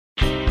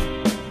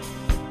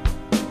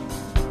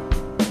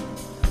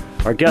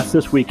Our guest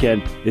this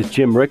weekend is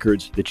Jim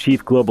Rickards, the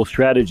Chief Global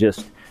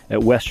Strategist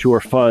at West Shore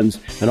Funds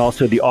and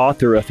also the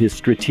author of his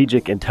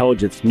Strategic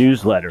Intelligence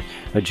newsletter.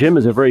 Jim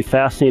is a very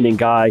fascinating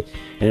guy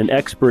and an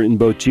expert in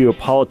both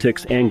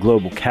geopolitics and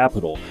global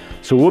capital.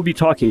 So we'll be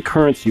talking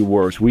currency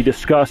wars. We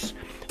discuss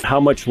how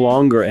much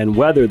longer and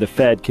whether the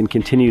Fed can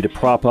continue to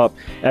prop up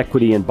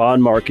equity and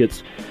bond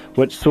markets,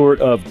 what sort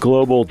of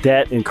global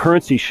debt and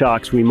currency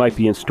shocks we might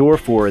be in store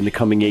for in the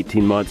coming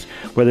 18 months,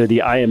 whether the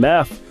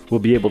IMF will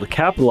be able to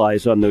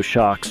capitalize on those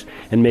shocks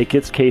and make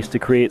its case to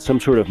create some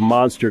sort of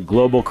monster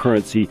global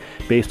currency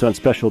based on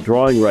special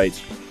drawing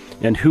rights,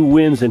 and who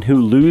wins and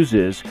who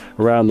loses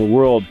around the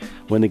world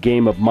when the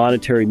game of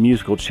monetary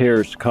musical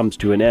chairs comes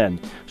to an end.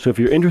 So if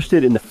you're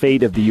interested in the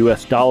fate of the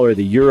US dollar,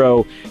 the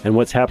euro, and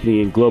what's happening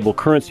in global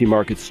currency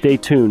markets, stay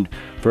tuned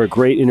for a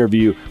great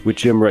interview with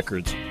Jim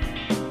Rickards.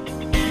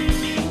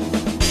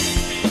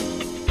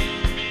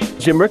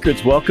 Jim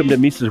Rickards, welcome to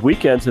Mises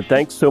Weekends, and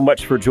thanks so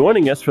much for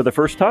joining us for the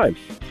first time.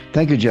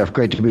 Thank you, Jeff.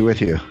 Great to be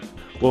with you.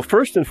 Well,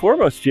 first and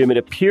foremost, Jim, it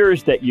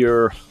appears that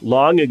your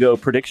long ago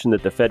prediction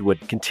that the Fed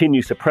would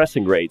continue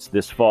suppressing rates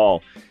this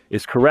fall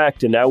is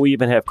correct. And now we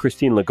even have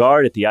Christine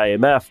Lagarde at the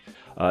IMF,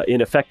 in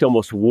effect,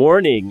 almost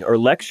warning or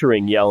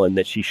lecturing Yellen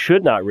that she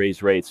should not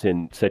raise rates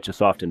in such a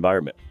soft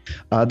environment.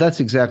 That's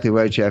exactly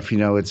right, Jeff. You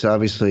know, it's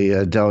obviously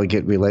a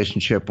delicate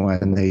relationship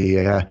when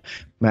the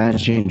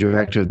managing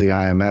director of the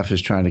IMF is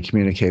trying to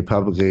communicate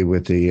publicly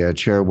with the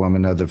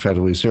chairwoman of the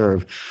Federal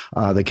Reserve.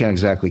 They can't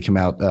exactly come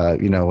out,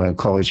 and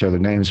call each other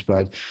names.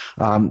 But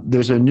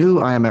there's a new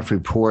IMF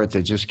report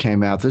that just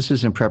came out. This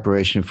is in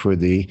preparation for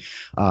the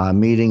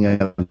meeting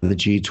of the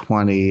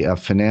G20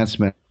 finance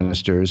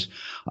ministers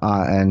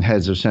and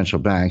heads of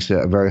central banks,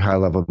 a very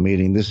high-level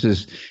meeting. This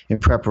is in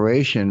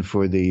preparation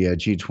for the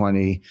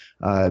G20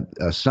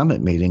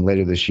 summit meeting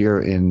later this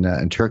year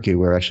in Turkey,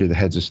 where actually the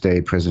heads of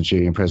state, President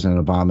Xi and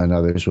President Obama and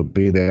others will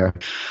be there.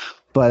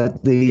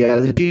 But the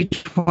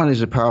G20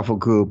 is a powerful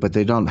group, but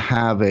they don't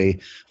have a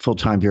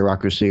full-time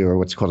bureaucracy or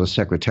what's called a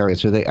secretariat.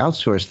 So they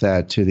outsource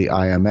that to the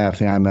IMF.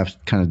 The IMF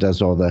kind of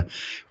does all the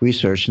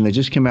research, and they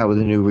just came out with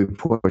a new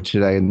report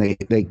today, and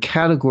they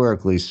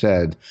categorically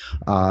said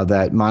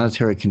that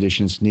monetary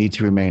conditions need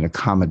to remain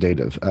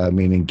accommodative,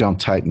 meaning don't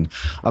tighten.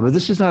 But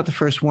this is not the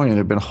first warning. There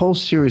have been a whole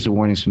series of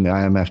warnings from the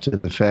IMF to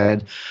the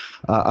Fed.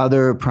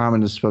 Other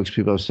prominent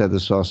spokespeople have said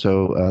this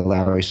also.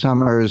 Larry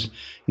Summers,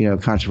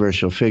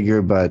 controversial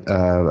figure, but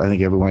I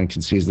think everyone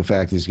concedes the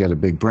fact that he's got a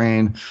big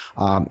brain.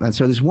 And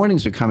so these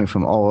warnings are coming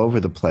from all over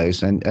the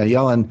place. And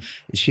Yellen,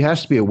 she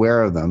has to be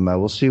aware of them.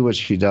 We'll see what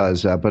she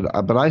does.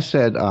 But I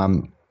said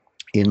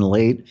in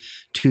late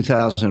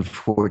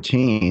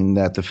 2014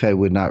 that the Fed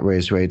would not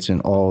raise rates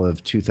in all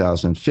of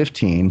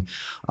 2015.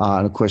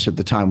 And of course, at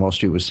the time, Wall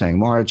Street was saying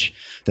March.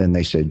 Then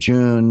they said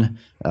June.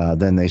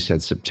 Then they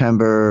said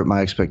September.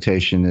 My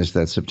expectation is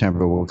that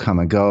September will come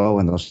and go,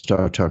 and they'll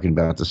start talking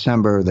about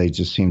December. They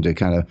just seem to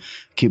kind of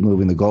keep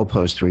moving the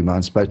goalpost 3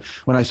 months. But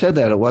when I said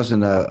that, it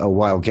wasn't a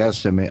wild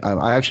guess. I mean,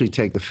 I actually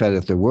take the Fed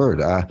at their word.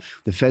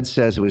 The Fed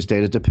says it was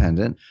data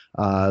dependent.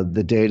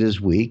 The data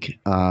is weak.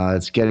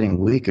 It's getting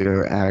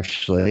weaker,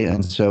 actually.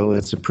 And so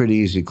it's a pretty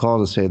easy call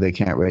to say they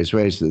can't raise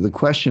rates. The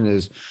question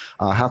is,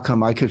 how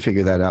come I could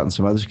figure that out and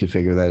some others could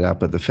figure that out,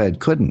 but the Fed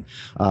couldn't?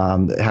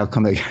 How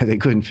come they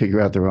couldn't figure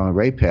out their own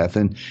rate path?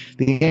 And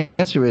the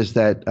answer is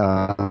that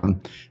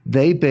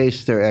they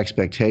based their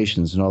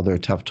expectations and all their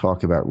tough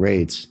talk about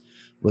rates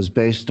was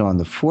based on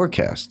the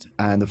forecast.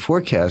 And the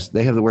forecast,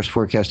 they have the worst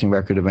forecasting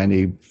record of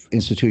any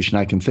institution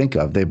I can think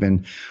of. They've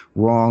been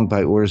wrong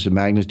by orders of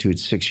magnitude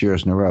 6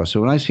 years in a row. So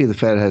when I see the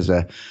Fed has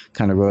a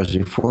kind of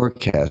rosy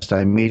forecast,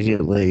 I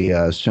immediately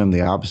assume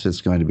the opposite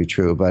is going to be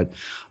true. But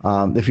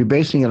if you're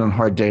basing it on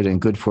hard data and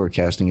good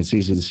forecasting, it's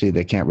easy to see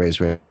they can't raise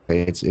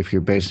rates. If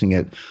you're basing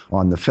it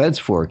on the Fed's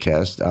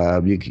forecast,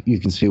 you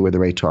can see where the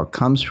rate talk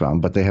comes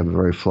from, but they have a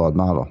very flawed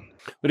model.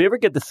 But do you ever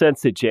get the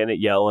sense that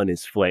Janet Yellen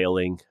is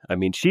flailing? I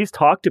mean, she's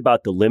talked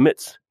about the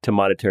limits to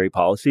monetary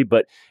policy,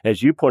 but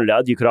as you pointed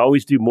out, you could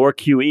always do more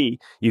QE.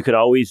 You could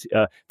always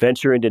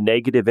venture into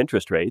negative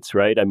interest rates,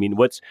 right? I mean,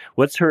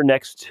 what's her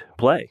next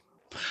play?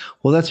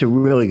 Well, that's a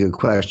really good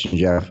question,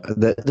 Jeff.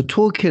 The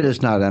toolkit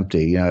is not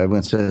empty.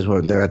 Everyone says,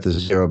 well, they're at the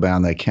zero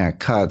bound, they can't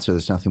cut, so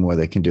there's nothing more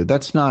they can do.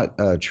 That's not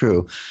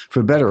true.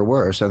 For better or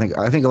worse, I think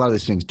a lot of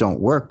these things don't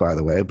work, by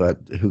the way, but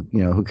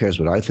who cares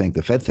what I think?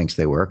 The Fed thinks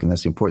they work, and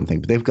that's the important thing.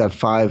 But they've got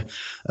 5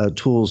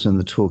 tools in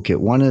the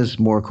toolkit. One is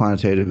more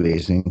quantitative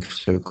easing,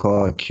 so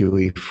call it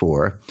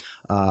QE4.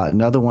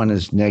 Another one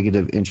is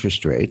negative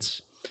interest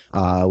rates.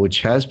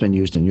 Which has been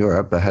used in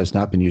Europe, but has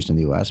not been used in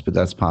the U.S., but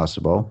that's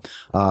possible.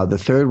 The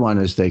third one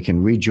is they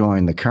can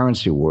rejoin the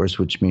currency wars,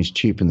 which means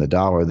cheapen the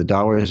dollar. The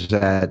dollar is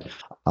at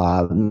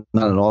not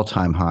an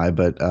all-time high,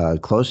 but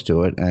close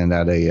to it, and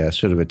at a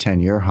sort of a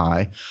 10-year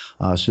high,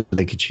 so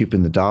they could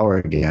cheapen the dollar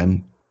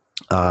again.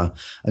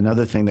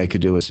 Another thing they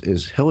could do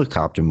is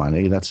helicopter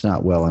money. That's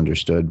not well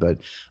understood, but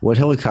what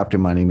helicopter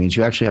money means,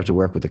 you actually have to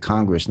work with the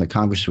Congress, and the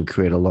Congress would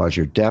create a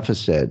larger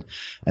deficit,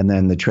 and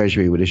then the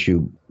Treasury would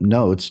issue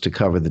notes to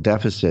cover the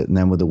deficit. And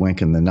then with a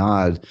wink and the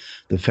nod,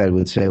 the Fed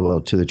would say, well,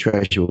 to the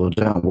Treasury, well,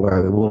 don't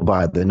worry, we'll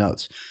buy the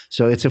notes.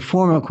 So it's a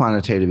form of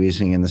quantitative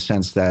easing in the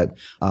sense that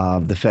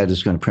the Fed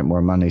is going to print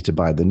more money to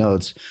buy the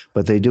notes,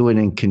 but they do it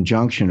in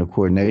conjunction or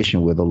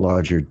coordination with a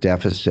larger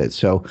deficit.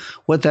 So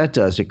what that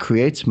does, it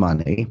creates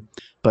money,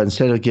 but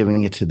instead of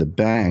giving it to the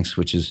banks,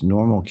 which is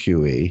normal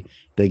QE,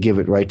 they give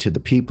it right to the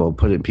people,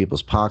 put it in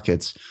people's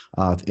pockets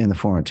in the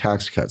form of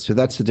tax cuts. So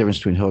that's the difference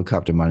between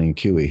helicopter money and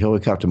QE.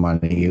 Helicopter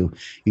money, you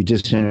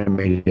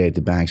disintermediate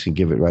the banks and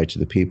give it right to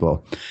the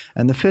people.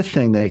 And the fifth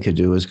thing they could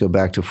do is go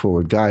back to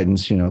forward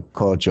guidance,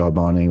 call it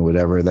jawboning or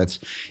whatever. That's,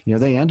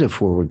 they ended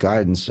forward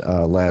guidance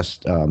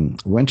last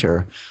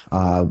winter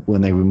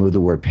when they removed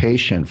the word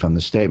patient from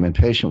the statement.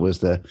 Patient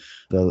was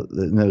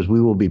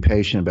we will be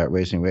patient about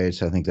raising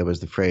rates. I think that was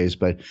the phrase,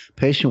 but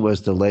patient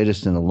was the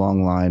latest in a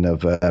long line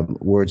of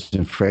words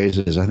and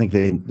phrases. I think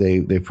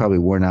they probably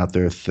worn out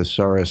their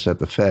thesaurus at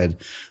the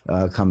Fed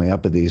coming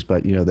up with these,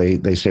 but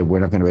they say we're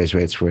not going to raise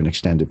rates for an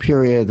extended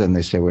period. Then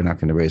they say we're not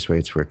going to raise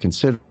rates for a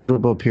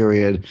considerable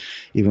period.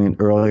 Even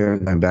earlier,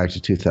 going back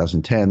to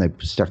 2010, they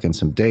stuck in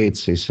some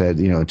dates. They said,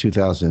 in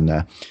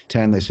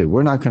 2010, they said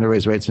we're not going to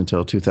raise rates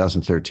until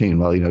 2013.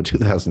 Well,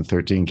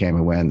 2013 came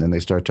and went, and they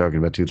start talking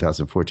about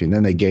 2014.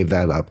 Then they gave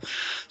that up.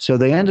 So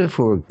they ended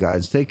forward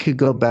guides. They could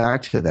go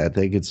back to that.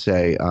 They could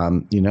say,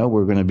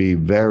 we're going to be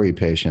very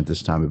patient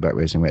this time about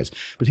raising rates.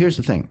 But here's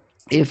the thing.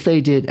 If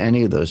they did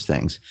any of those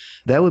things,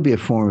 that would be a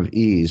form of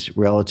ease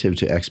relative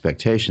to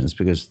expectations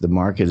because the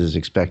market is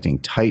expecting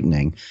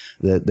tightening.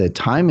 The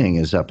timing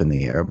is up in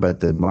the air,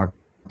 but the market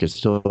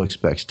still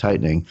expects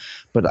tightening.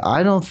 But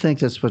I don't think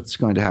that's what's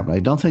going to happen. I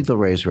don't think they'll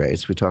raise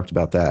rates. We talked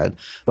about that.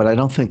 But I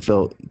don't think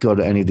they'll go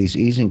to any of these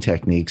easing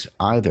techniques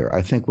either.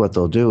 I think what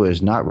they'll do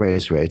is not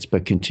raise rates,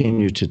 but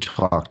continue to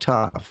talk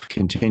tough,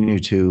 continue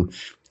to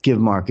give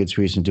markets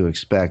reason to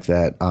expect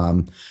that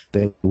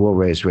they will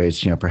raise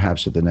rates,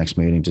 perhaps at the next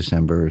meeting,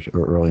 December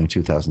or early in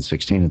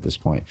 2016 at this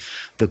point.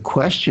 The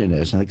question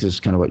is, I think this is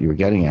kind of what you were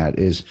getting at,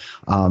 is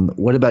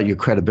what about your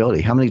credibility?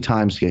 How many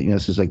times,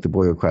 this is like the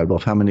boy who cried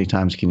wolf, how many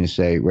times can you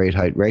say rate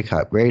hike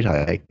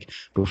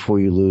before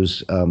you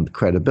lose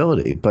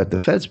credibility? But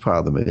the Fed's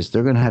problem is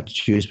they're going to have to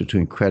choose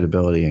between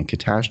credibility and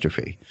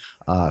catastrophe.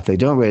 If they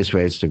don't raise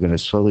rates, they're going to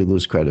slowly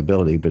lose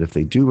credibility. But if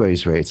they do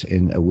raise rates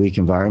in a weak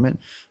environment,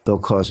 they'll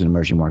cause an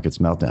emerging markets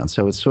meltdown.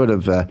 So it's sort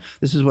of,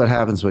 this is what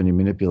happens when you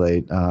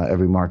manipulate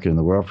every market in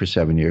the world for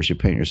 7 years. You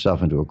paint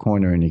yourself into a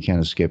corner and you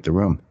can't escape the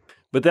room.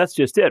 But that's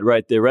just it,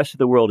 right? The rest of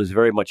the world is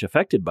very much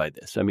affected by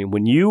this. I mean,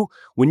 when you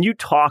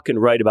talk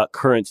and write about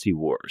currency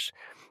wars,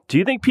 do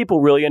you think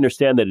people really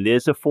understand that it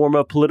is a form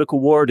of political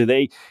war?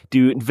 Do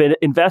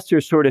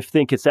investors sort of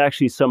think it's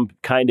actually some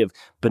kind of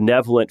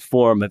benevolent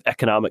form of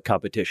economic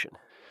competition?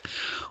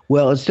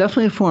 Well, it's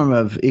definitely a form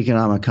of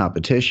economic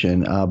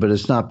competition, but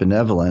it's not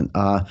benevolent.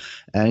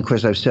 And of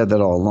course, I've said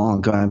that all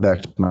along, going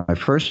back to my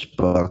first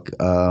book,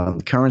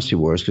 Currency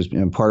Wars, because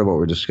part of what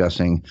we're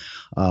discussing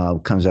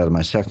comes out of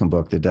my second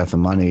book, The Death of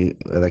Money,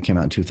 that came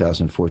out in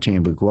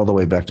 2014. But go all the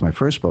way back to my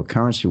first book,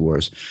 Currency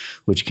Wars,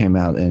 which came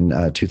out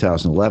in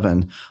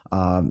 2011.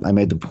 I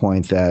made the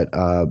point that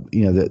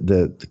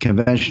the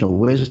conventional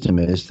wisdom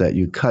is that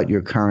you cut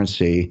your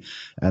currency,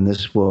 and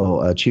this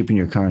will cheapen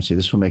your currency.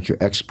 This will make your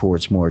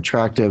exports more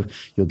attractive.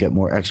 You'll get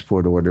more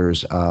export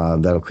orders.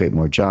 That'll create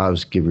more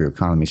jobs, give your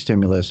economy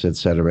stimulus, et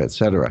cetera, et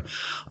cetera.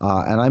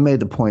 And I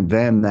made the point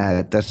then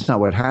that that's not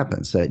what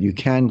happens, that you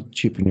can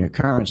cheapen your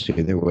currency.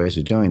 There are ways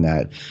of doing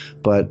that,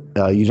 but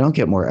you don't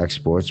get more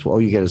exports. All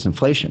you get is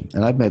inflation.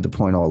 And I've made the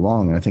point all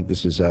along, and I think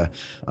this is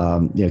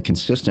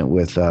consistent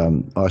with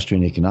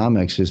Austrian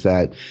economics, is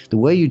that the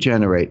way you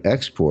generate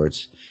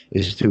exports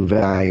is through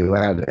value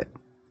added.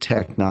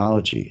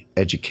 Technology,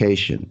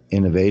 education,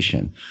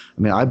 innovation.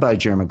 I mean, I buy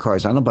German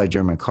cars. I don't buy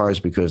German cars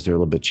because they're a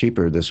little bit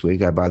cheaper this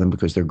week. I buy them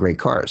because they're great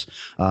cars.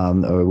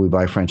 Or we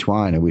buy French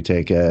wine, or we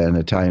take an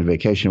Italian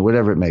vacation,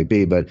 whatever it may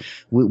be. But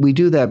we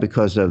do that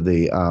because of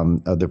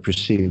the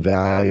perceived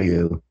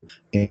value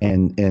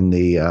in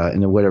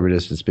the whatever it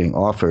is that's being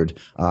offered,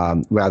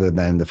 rather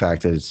than the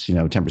fact that it's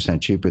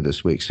 10% cheaper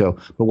this week. So,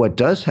 but what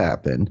does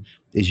happen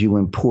is you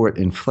import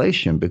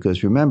inflation,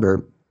 because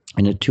remember,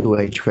 in a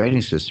two-way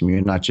trading system,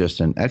 you're not just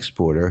an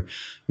exporter,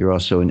 you're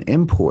also an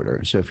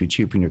importer. So if you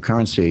cheapen your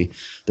currency,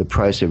 the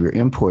price of your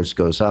imports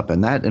goes up,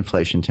 and that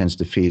inflation tends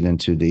to feed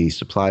into the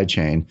supply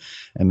chain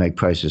and make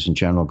prices in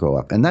general go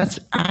up. And that's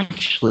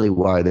actually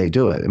why they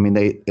do it. I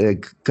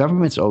mean,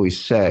 governments always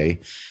say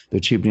they're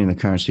cheapening the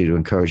currency to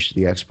encourage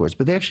the exports,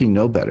 but they actually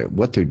know better.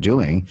 What they're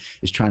doing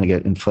is trying to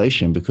get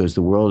inflation, because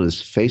the world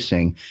is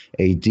facing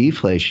a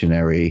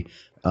deflationary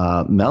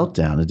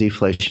meltdown, a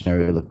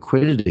deflationary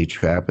liquidity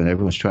trap, and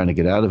everyone's trying to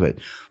get out of it.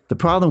 The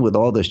problem with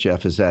all this,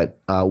 Jeff, is that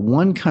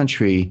one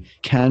country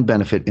can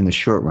benefit in the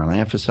short run. I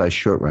emphasize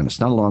short run.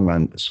 It's not a long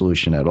run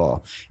solution at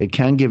all. It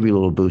can give you a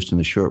little boost in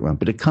the short run,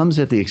 but it comes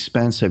at the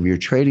expense of your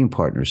trading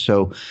partners.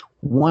 So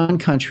one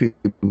country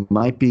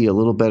might be a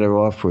little better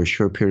off for a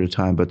short period of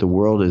time, but the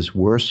world is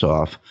worse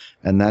off.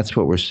 And that's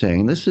what we're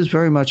seeing. This is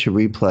very much a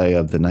replay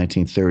of the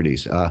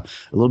 1930s. A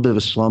little bit of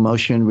a slow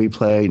motion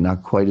replay,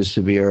 not quite as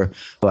severe,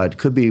 but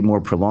could be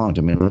more prolonged.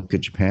 I mean, look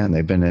at Japan.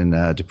 They've been in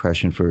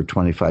depression for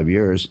 25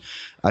 years.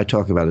 I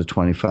talk about a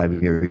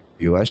 25-year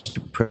U.S.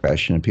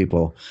 depression, and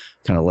people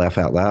kind of laugh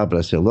out loud. But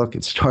I say, look,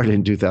 it started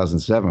in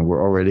 2007.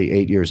 We're already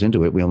 8 years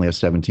into it. We only have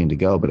 17 to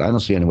go. But I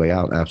don't see any way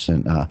out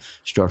absent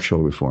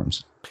structural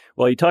reforms.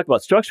 Well, you talk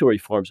about structural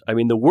reforms. I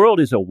mean, the world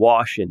is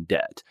awash in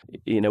debt.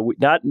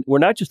 We're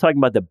not just talking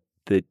about the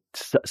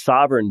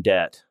sovereign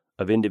debt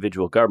of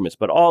individual governments,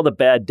 but all the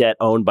bad debt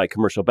owned by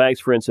commercial banks,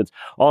 for instance,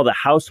 all the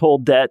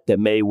household debt that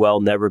may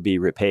well never be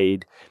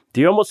repaid. Do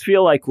you almost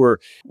feel like we're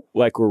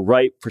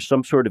ripe for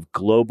some sort of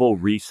global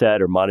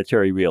reset or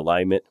monetary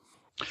realignment?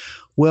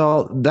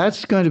 Well,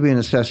 that's going to be a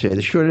necessity.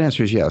 The short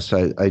answer is yes,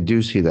 I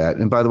do see that.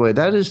 And by the way,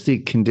 that is the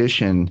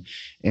condition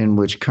in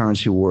which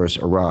currency wars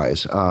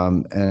arise.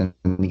 And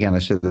again, I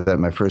said that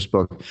in my first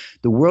book.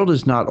 The world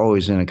is not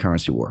always in a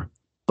currency war.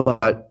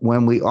 But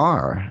when we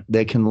are,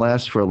 they can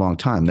last for a long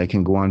time. They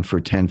can go on for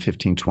 10,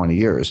 15, 20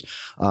 years.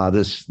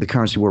 The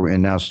currency war we're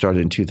in now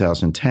started in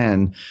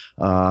 2010.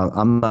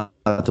 I'm not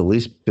the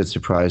least bit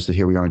surprised that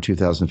here we are in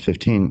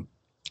 2015.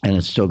 And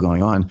it's still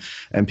going on.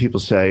 And people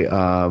say,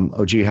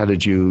 oh, gee, how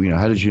did you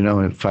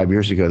know 5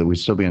 years ago that we'd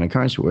still be in a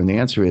currency war? And the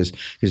answer is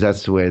because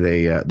that's the way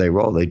they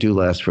roll. They do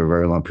last for a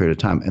very long period of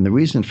time. And the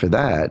reason for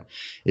that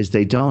is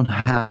they don't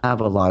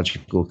have a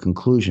logical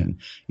conclusion.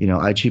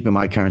 I cheapen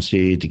my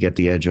currency to get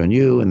the edge on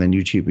you, and then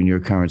you cheapen your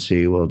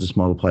currency. Well, just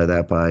multiply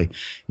that by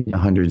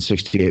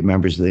 168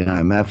 members of the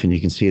IMF, and you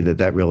can see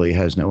that really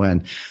has no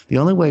end. The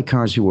only way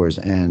currency wars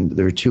end,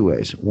 there are two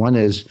ways. One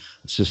is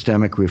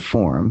systemic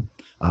reform,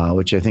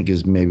 which I think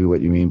is maybe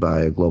what you mean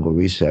by a global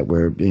reset,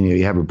 where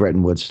you have a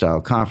Bretton Woods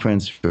style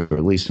conference, or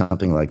at least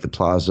something like the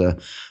Plaza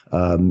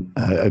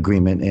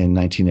Agreement in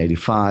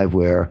 1985,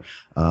 where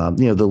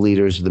the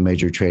leaders of the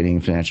major trading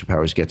and financial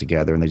powers get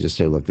together and they just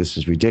say, look, this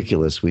is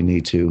ridiculous. We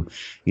need to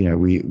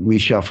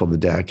reshuffle the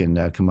deck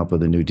and come up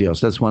with a new deal.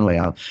 So that's one way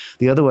out.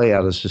 The other way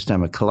out is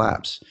systemic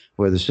collapse,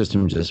 where the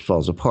system just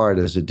falls apart,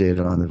 as it did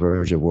on the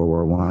verge of World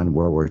War I,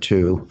 World War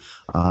II,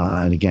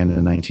 and again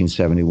in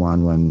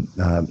 1971 when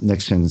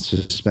Nixon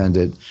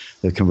suspended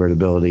the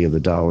convertibility of the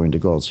dollar into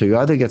gold. So you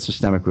either get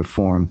systemic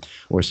reform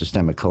or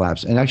systemic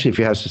collapse. And actually, if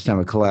you have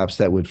systemic collapse,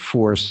 that would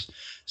force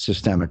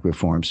systemic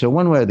reform. So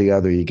one way or the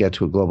other, you get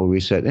to a global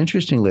reset.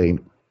 Interestingly,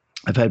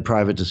 I've had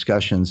private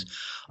discussions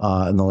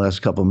in the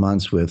last couple of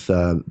months with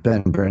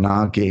Ben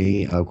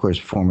Bernanke, of course,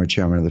 former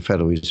chairman of the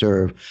Federal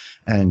Reserve,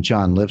 and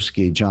John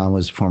Lipsky. John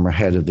was former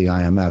head of the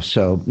IMF.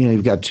 So,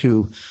 you've got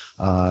two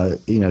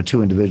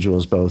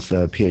individuals, both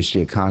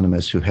PhD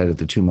economists who headed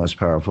the two most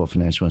powerful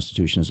financial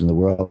institutions in the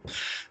world.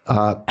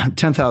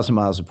 10,000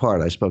 miles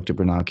apart. I spoke to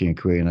Bernanke in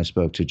Korea and I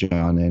spoke to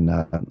John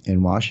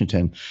in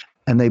Washington.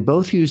 And they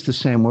both used the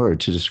same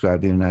word to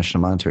describe the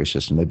international monetary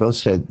system. They both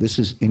said this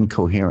is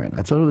incoherent.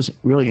 I thought it was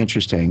really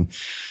interesting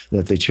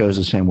that they chose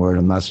the same word.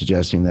 I'm not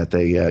suggesting that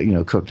they,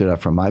 cooked it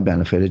up for my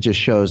benefit. It just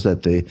shows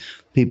that the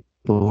people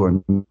who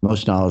are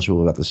most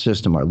knowledgeable about the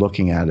system are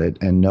looking at it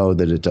and know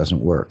that it doesn't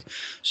work.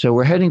 So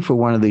we're heading for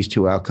one of these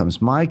two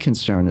outcomes. My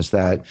concern is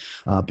that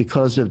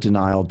because of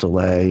denial,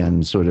 delay,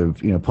 and sort of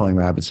pulling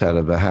rabbits out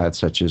of a hat,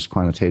 such as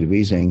quantitative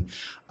easing,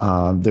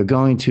 they're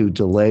going to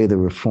delay the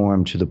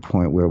reform to the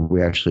point where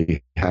we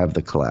actually have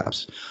the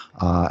collapse.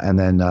 And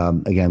then,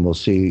 again, we'll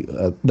see.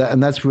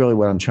 And that's really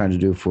what I'm trying to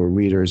do for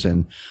readers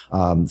and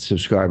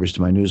subscribers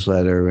to my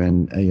newsletter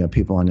and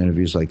people on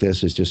interviews like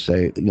this is just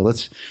say,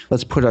 let's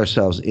put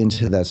ourselves into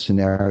that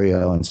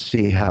scenario and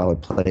see how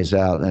it plays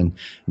out, and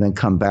then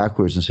come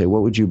backwards and say,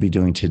 what would you be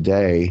doing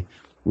today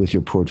with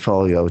your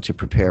portfolio to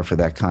prepare for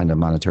that kind of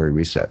monetary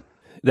reset?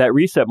 That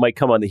reset might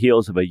come on the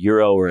heels of a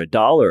euro or a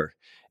dollar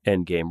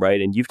endgame,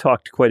 right? And you've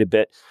talked quite a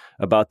bit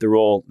about the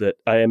role that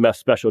IMF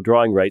special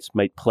drawing rights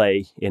might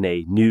play in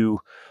a new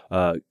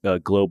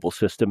global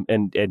system.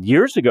 And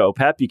years ago,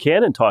 Pat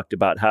Buchanan talked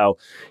about how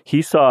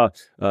he saw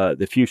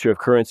the future of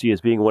currency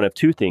as being one of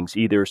two things: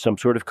 either some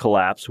sort of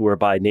collapse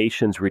whereby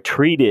nations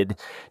retreated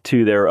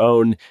to their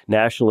own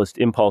nationalist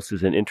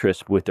impulses and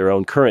interests with their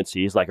own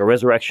currencies, like a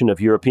resurrection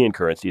of European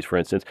currencies, for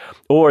instance,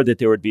 or that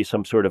there would be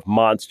some sort of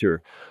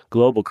monster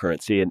global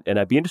currency. And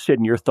I'd be interested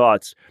in your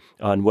thoughts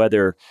on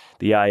whether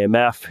the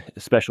IMF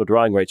special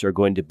drawing rights are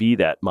going to be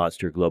that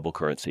monster global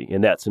currency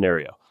in that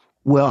scenario.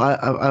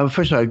 Well,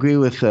 first of all, I agree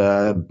with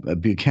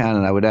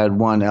Buchanan. I would add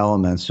one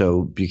element.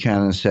 So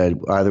Buchanan said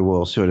either the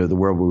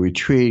world will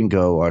retreat and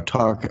go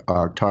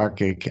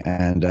autarkic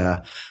and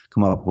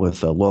come up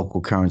with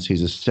local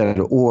currencies instead,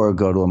 or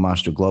go to a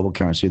monster global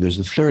currency. There's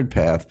a third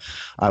path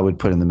I would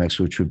put in the mix,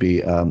 which would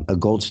be a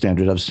gold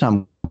standard of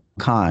some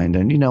kind.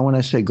 And, when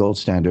I say gold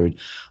standard,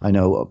 I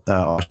know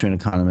Austrian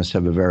economists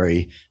have a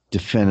very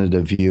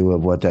definitive view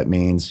of what that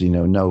means,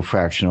 no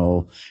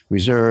fractional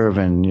reserve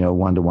and,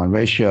 1-to-1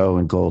 ratio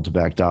and gold to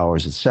back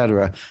dollars, et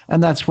cetera.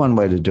 And that's one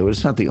way to do it.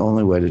 It's not the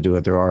only way to do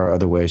it. There are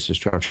other ways to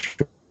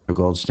structure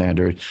gold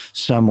standard,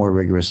 some more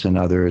rigorous than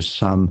others,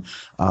 some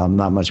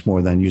not much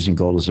more than using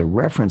gold as a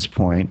reference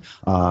point.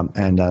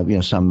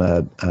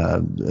 Some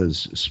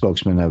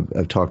spokesmen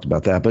have talked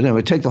about that. But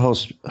anyway, take the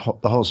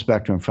whole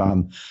spectrum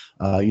from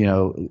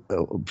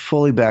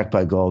fully backed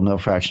by gold, no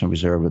fractional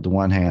reserve at the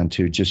one hand,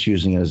 to just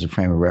using it as a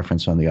frame of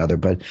reference on the other.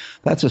 But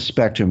that's a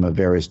spectrum of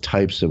various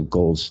types of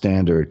gold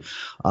standard.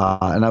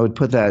 And I would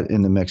put that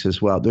in the mix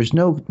as well. There's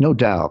no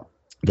doubt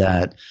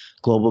that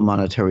global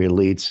monetary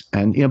elites,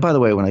 and by the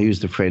way, when I use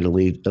the phrase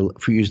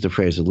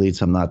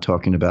elites, I'm not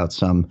talking about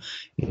some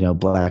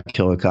black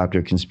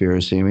helicopter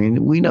conspiracy. I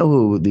mean, we know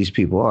who these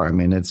people are. I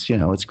mean, it's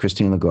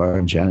Christine Lagarde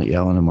and Janet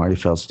Yellen and Marty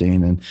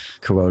Feldstein and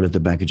Kuroda at the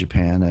Bank of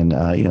Japan, and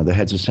the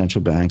heads of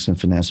central banks and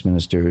finance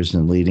ministers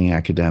and leading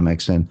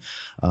academics and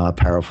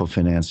powerful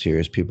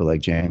financiers, people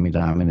like Jamie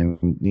Dimon,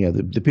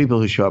 and the people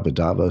who show up at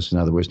Davos. In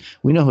other words,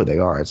 we know who they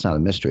are. It's not a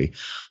mystery.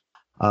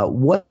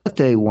 What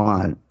they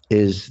want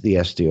is the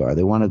SDR.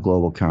 They want a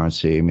global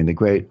currency. I mean, the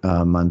great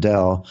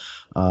Mundell,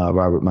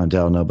 Robert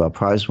Mundell, Nobel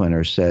Prize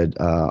winner, said,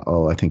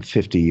 I think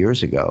 50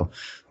 years ago,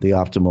 the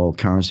optimal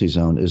currency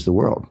zone is the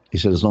world. He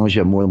said, as long as you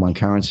have more than one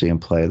currency in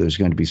play, there's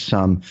going to be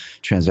some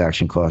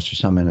transaction cost or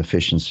some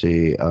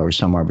inefficiency or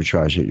some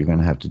arbitrage that you're going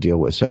to have to deal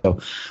with. So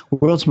the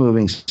world's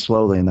moving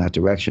slowly in that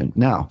direction.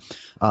 Now,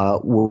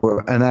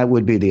 and that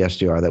would be the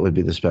SDR. That would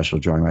be the special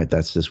drawing right.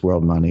 That's this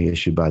world money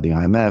issued by the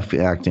IMF,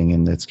 acting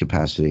in its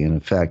capacity, in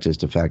effect, as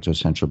de facto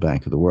central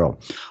bank of the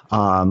world.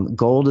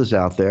 Gold is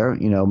out there.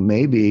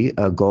 Maybe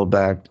a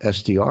gold-backed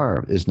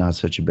SDR is not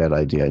such a bad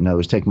idea. In other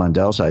words, take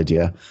Mundell's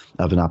idea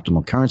of an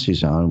optimal currency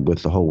zone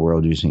with the whole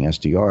world using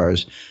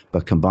SDRs,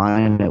 but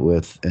combine it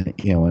with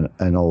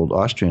an old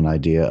Austrian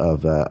idea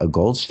of a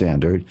gold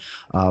standard.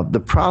 The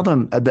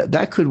problem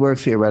that could work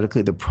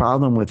theoretically. The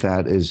problem with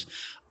that is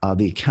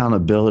the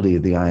accountability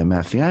of the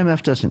IMF. The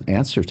IMF doesn't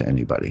answer to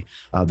anybody.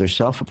 They're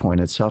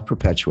self-appointed,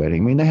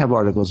 self-perpetuating. I mean, they have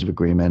articles of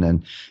agreement,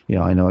 and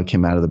I know it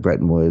came out of the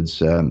Bretton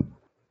Woods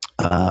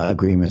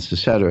agreements, et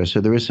cetera.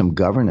 So there is some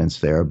governance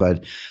there,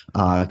 but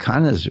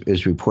kind of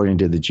is reporting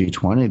to the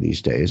G20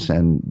 these days,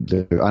 and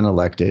they're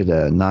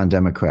unelected,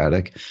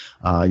 non-democratic.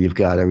 You've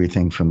got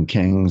everything from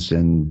kings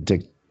and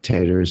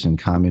dictators and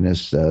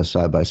communists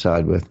side by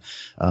side with,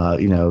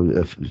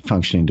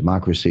 functioning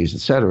democracies,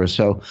 et cetera.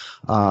 So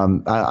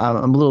I'm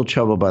a little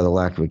troubled by the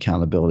lack of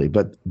accountability.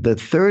 But the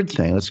third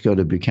thing, let's go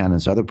to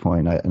Buchanan's other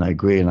point, and I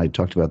agree, and I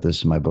talked about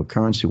this in my book,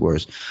 Currency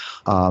Wars,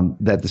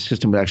 that the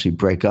system would actually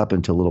break up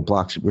into little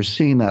blocks. We're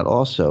seeing that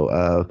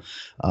also.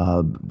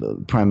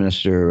 Prime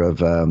Minister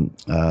of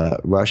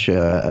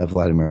Russia,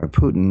 Vladimir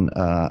Putin,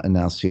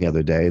 announced the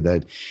other day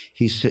that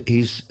he's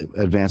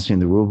advancing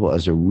the ruble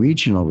as a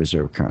regional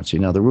reserve currency.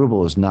 Now, the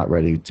ruble is not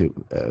ready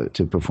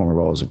to perform a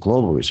role as a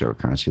global reserve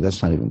currency.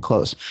 That's not even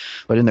close.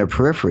 But in their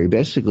periphery,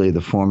 basically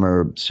the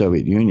former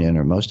Soviet Union,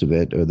 or most of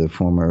it, or the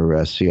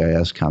former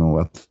CIS,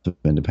 Commonwealth of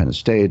Independent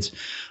States,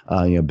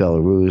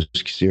 Belarus,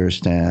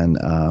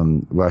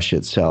 Kyrgyzstan, Russia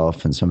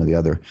itself, and some of the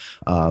other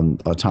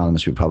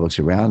autonomous republics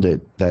around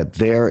it, that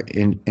their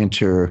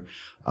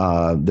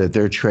that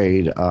their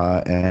trade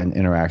and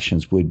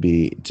interactions would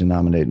be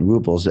denominated in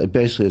rubles. It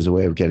basically is a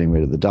way of getting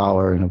rid of the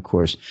dollar, and of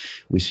course,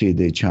 we see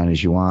the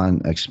Chinese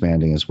yuan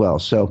expanding as well.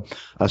 So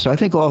I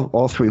think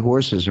all three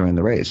horses are in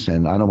the race,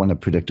 and I don't want to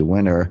predict a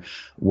winner.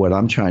 What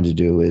I'm trying to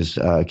do is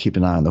keep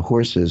an eye on the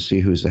horses, see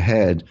who's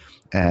ahead,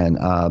 and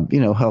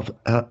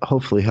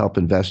hopefully help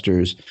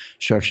investors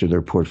structure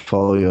their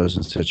portfolios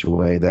in such a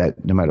way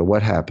that no matter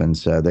what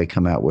happens, they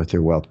come out with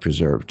their wealth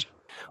preserved.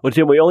 Well,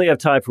 Jim, we only have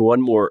time for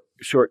one more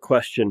short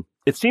question.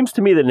 It seems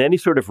to me that in any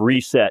sort of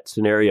reset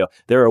scenario,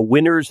 there are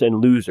winners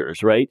and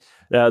losers, right?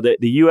 The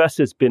U.S.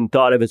 has been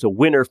thought of as a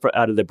winner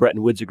out of the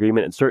Bretton Woods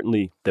Agreement, and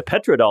certainly the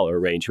petrodollar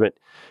arrangement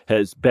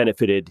has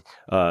benefited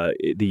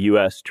the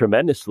U.S.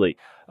 tremendously.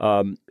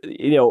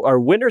 Are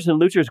winners and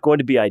losers going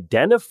to be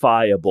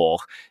identifiable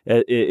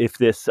if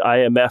this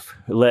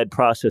IMF-led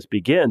process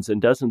begins?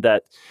 And doesn't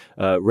that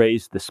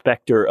raise the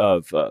specter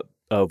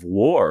of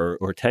war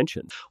or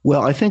tension?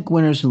 Well, I think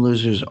winners and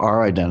losers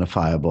are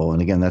identifiable.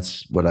 And again,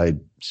 that's what I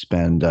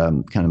spend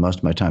kind of most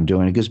of my time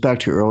doing. It goes back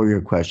to your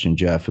earlier question,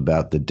 Jeff,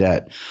 about the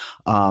debt.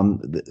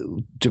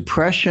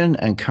 Depression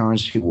and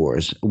currency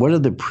wars, what are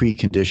the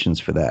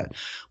preconditions for that?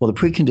 Well, the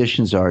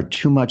preconditions are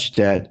too much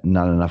debt,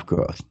 not enough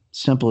growth.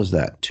 Simple as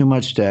that. Too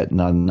much debt,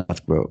 not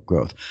enough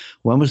growth.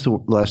 When was the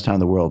last time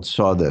the world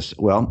saw this?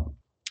 Well,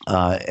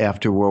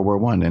 after World War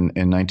I, in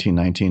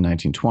 1919,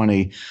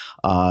 1920,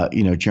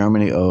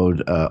 Germany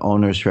owed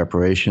onerous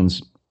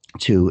reparations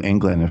to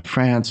England and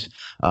France.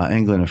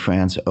 England and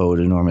France owed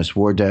enormous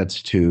war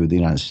debts to the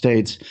United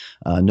States.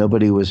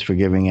 Nobody was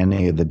forgiving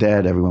any of the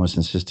debt. Everyone was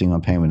insisting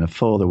on payment in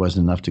full. There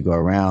wasn't enough to go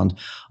around.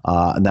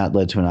 And that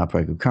led to an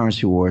outbreak of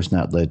currency wars, and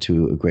that led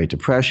to a Great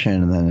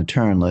Depression, and then in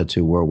turn led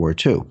to World War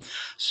II.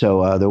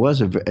 So there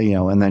was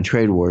and then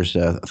trade wars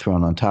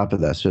thrown on top of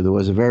that. So there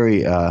was a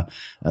very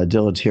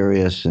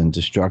deleterious and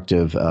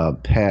destructive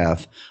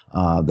path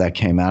that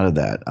came out of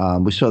that.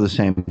 We saw the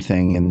same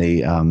thing in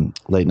the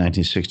late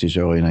 1960s,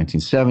 early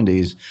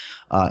 1970s.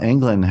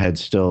 England had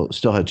still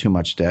had too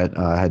much debt,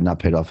 had not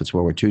paid off its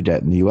World War II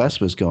debt, and the U.S.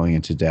 was going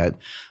into debt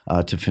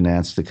to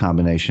finance the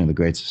combination of the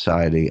Great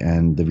Society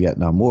and the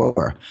Vietnam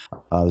War,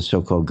 the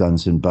so-called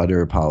guns and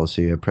butter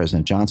policy of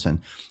President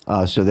Johnson.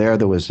 So there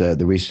was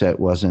the reset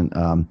wasn't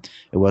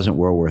it wasn't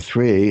World War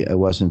III, it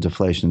wasn't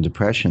deflation and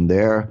depression.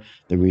 There,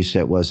 the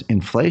reset was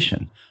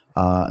inflation.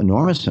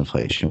 Enormous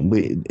inflation.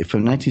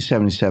 From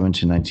 1977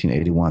 to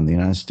 1981, the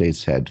United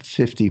States had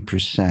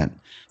 50%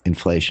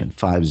 inflation,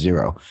 50,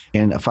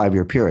 in a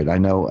 5-year period. I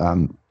know,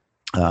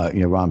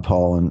 Ron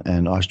Paul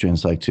and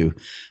Austrians like to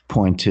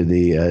point to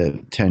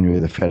the tenure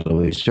of the Federal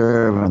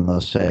Reserve, and they'll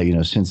say,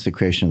 since the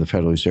creation of the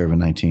Federal Reserve in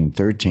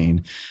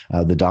 1913,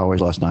 the dollar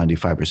has lost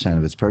 95%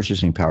 of its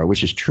purchasing power,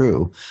 which is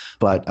true.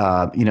 But,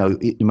 no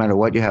matter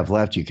what you have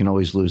left, you can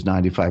always lose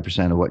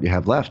 95% of what you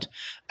have left.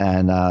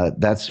 And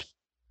that's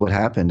what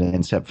happened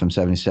from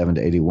 77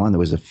 to 81. There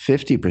was a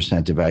 50%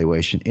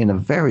 devaluation in a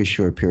very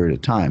short period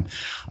of time.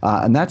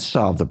 And that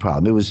solved the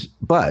problem.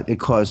 But it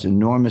caused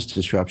enormous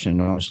disruption,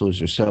 enormous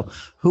losers. So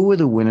who were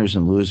the winners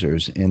and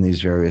losers in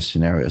these various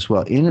scenarios?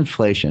 Well, in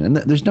inflation, and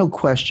there's no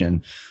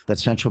question that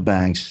central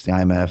banks, the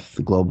IMF,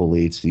 the global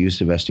elites, the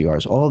use of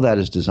SDRs, all of that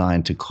is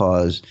designed to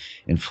cause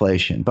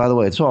inflation. By the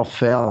way, it's all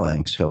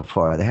failing so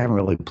far. They haven't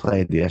really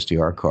played the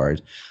SDR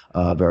card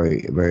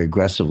very, very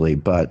aggressively,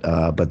 but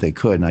they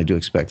could, and I do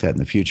expect that in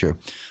the future.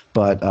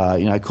 But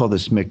I call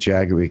this Mick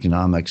Jagger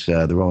economics.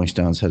 The Rolling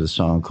Stones had a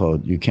song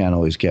called "You Can't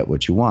Always Get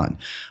What You Want."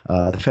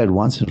 The Fed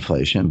wants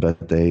inflation,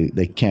 but they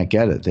can't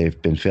get it.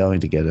 They've been failing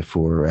to get it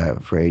for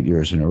 8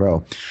 years in a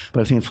row.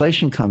 But if the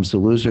inflation comes, the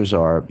losers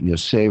are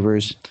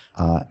savers,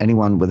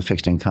 anyone with a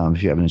fixed income.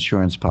 If you have an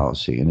insurance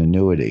policy, an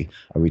annuity,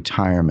 a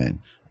retirement,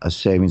 a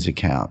savings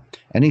account,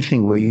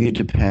 anything where you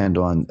depend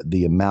on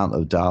the amount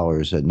of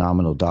dollars,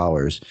 nominal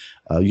dollars,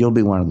 you'll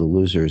be one of the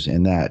losers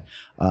in that.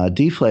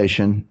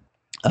 Deflation,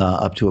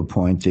 up to a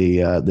point,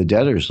 the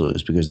debtors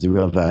lose because the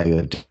real value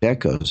of debt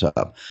goes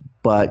up.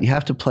 But you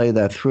have to play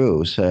that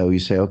through. So you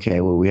say,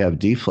 okay, well, we have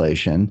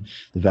deflation,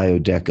 the value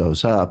of debt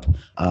goes up,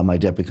 my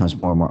debt becomes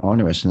more and more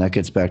onerous. And that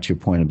gets back to your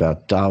point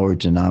about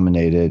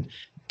dollar-denominated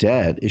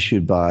debt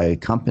issued by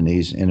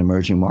companies in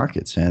emerging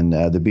markets. And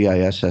the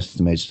BIS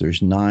estimates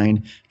there's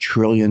 $9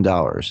 trillion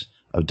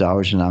of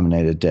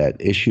dollars-denominated debt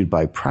issued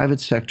by private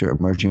sector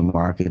emerging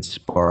markets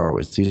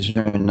borrowers. These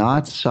are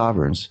not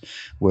sovereigns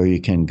where you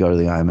can go to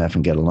the IMF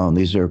and get a loan.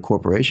 These are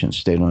corporations,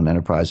 state-owned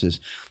enterprises.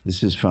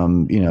 This is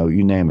from,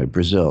 you name it,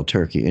 Brazil,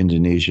 Turkey,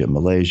 Indonesia,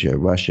 Malaysia,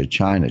 Russia,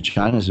 China.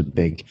 China's a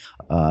big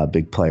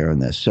player in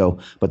this. So,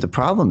 but the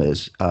problem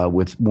is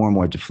with more and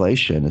more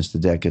deflation, as the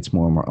debt gets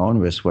more and more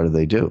onerous, what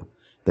do?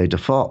 They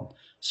default.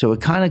 So it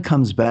kind of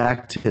comes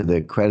back to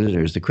the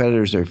creditors. The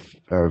creditors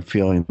are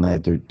feeling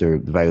that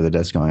the value of the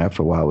debt's going up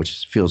for a while,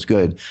 which feels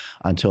good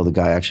until the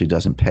guy actually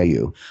doesn't pay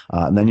you.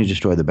 And then you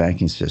destroy the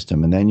banking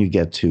system. And then you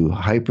get to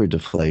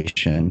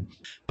hyperdeflation.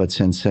 But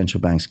since central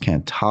banks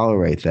can't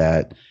tolerate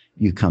that,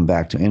 you come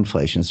back to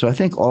inflation. So I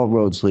think all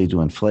roads lead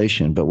to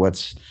inflation. But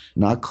what's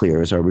not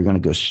clear is, are we going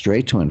to go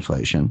straight to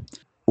inflation?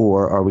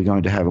 Or are we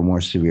going to have a more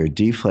severe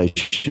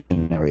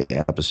deflationary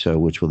episode,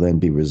 which will then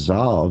be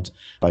resolved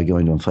by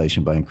going to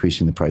inflation by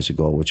increasing the price of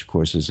gold, which, of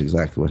course, is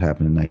exactly what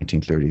happened in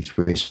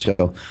 1933.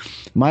 So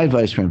my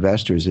advice for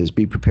investors is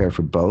be prepared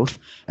for both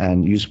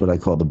and use what I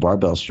call the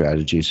barbell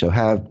strategy. So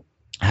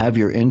have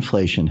your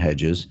inflation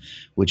hedges,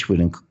 which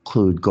would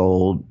include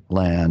gold,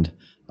 land,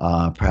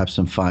 perhaps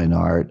some fine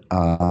art,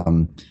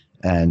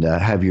 and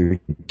have your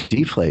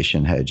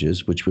deflation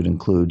hedges, which would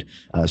include,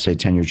 say,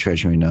 10-year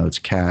Treasury notes,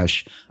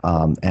 cash,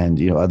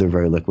 and other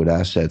very liquid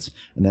assets,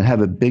 and then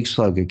have a big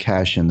slug of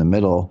cash in the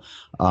middle.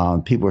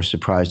 People are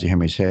surprised to hear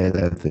me say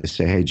that. They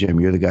say, "Hey, Jim,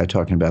 you're the guy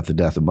talking about the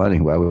death of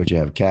money. Why would you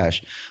have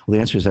cash?" Well,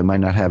 the answer is I might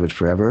not have it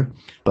forever,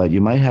 but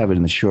you might have it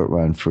in the short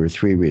run for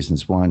 3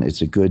 reasons. One,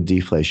 it's a good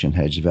deflation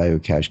hedge. The value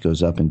of cash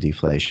goes up in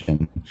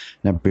deflation.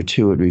 Number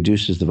 2, it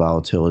reduces the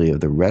volatility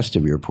of the rest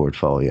of your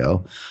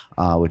portfolio,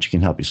 which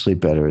can help you sleep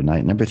better at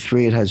night. Number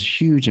 3, it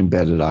has huge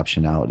embedded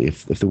optionality.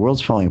 If the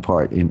world's falling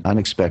apart in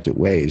unexpected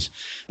ways,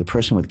 the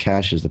person with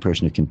cash is the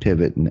person who can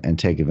pivot and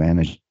take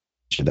advantage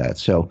of that.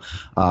 So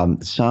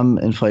some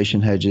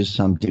inflation hedges,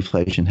 some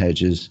deflation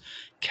hedges,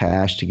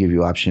 cash to give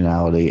you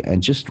optionality,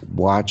 and just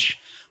watch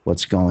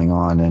what's going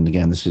on. And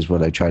again, this is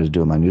what I try to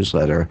do in my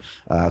newsletter,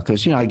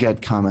 because I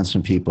get comments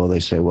from people. They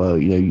say, "Well,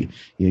 you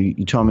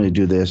told me to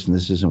do this, and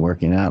this isn't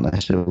working out." And I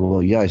said,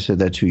 "Well, yeah, I said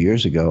that 2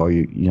 years ago." Or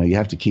you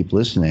have to keep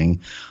listening.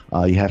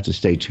 You have to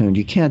stay tuned.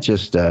 You can't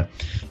just, as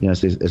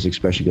the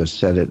expression goes,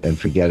 set it and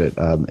forget it.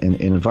 In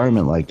an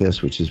environment like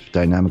this, which is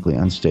dynamically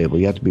unstable,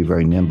 you have to be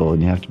very nimble,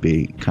 and you have to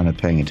be kind of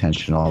paying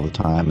attention all the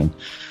time. And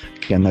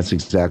again, that's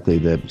exactly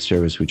the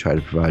service we try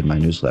to provide in my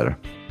newsletter.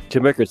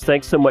 Jim Rickards,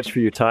 thanks so much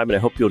for your time, and I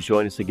hope you'll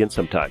join us again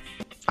sometime.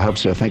 I hope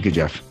so. Thank you,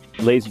 Jeff.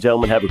 Ladies and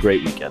gentlemen, have a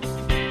great weekend.